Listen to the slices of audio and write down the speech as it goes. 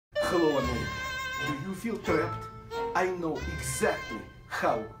Do you feel trapped? I know exactly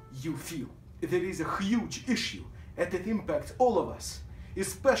how you feel. There is a huge issue and it impacts all of us,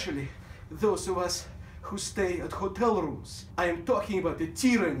 especially those of us who stay at hotel rooms. I am talking about the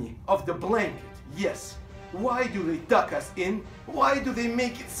tyranny of the blanket, yes. Why do they tuck us in? Why do they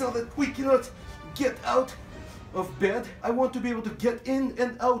make it so that we cannot get out of bed? I want to be able to get in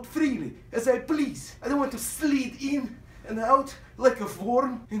and out freely, as I please. I don't want to slide in and out like a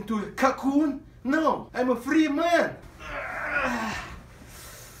worm into a cocoon. No, I'm a free man.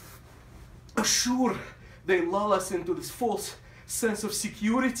 Sure, they lull us into this false sense of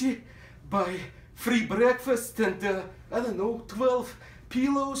security by free breakfast and, I don't know, 12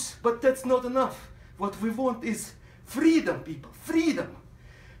 pillows, but that's not enough. What we want is freedom, people, freedom.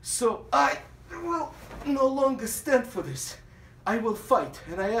 So I will no longer stand for this. I will fight,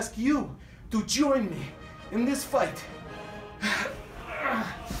 and I ask you to join me in this fight.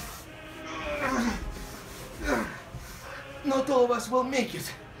 Not all of us will make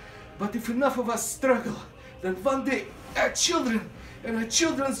it, but if enough of us struggle, then one day our children and our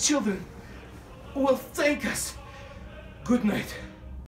children's children will thank us. Good night.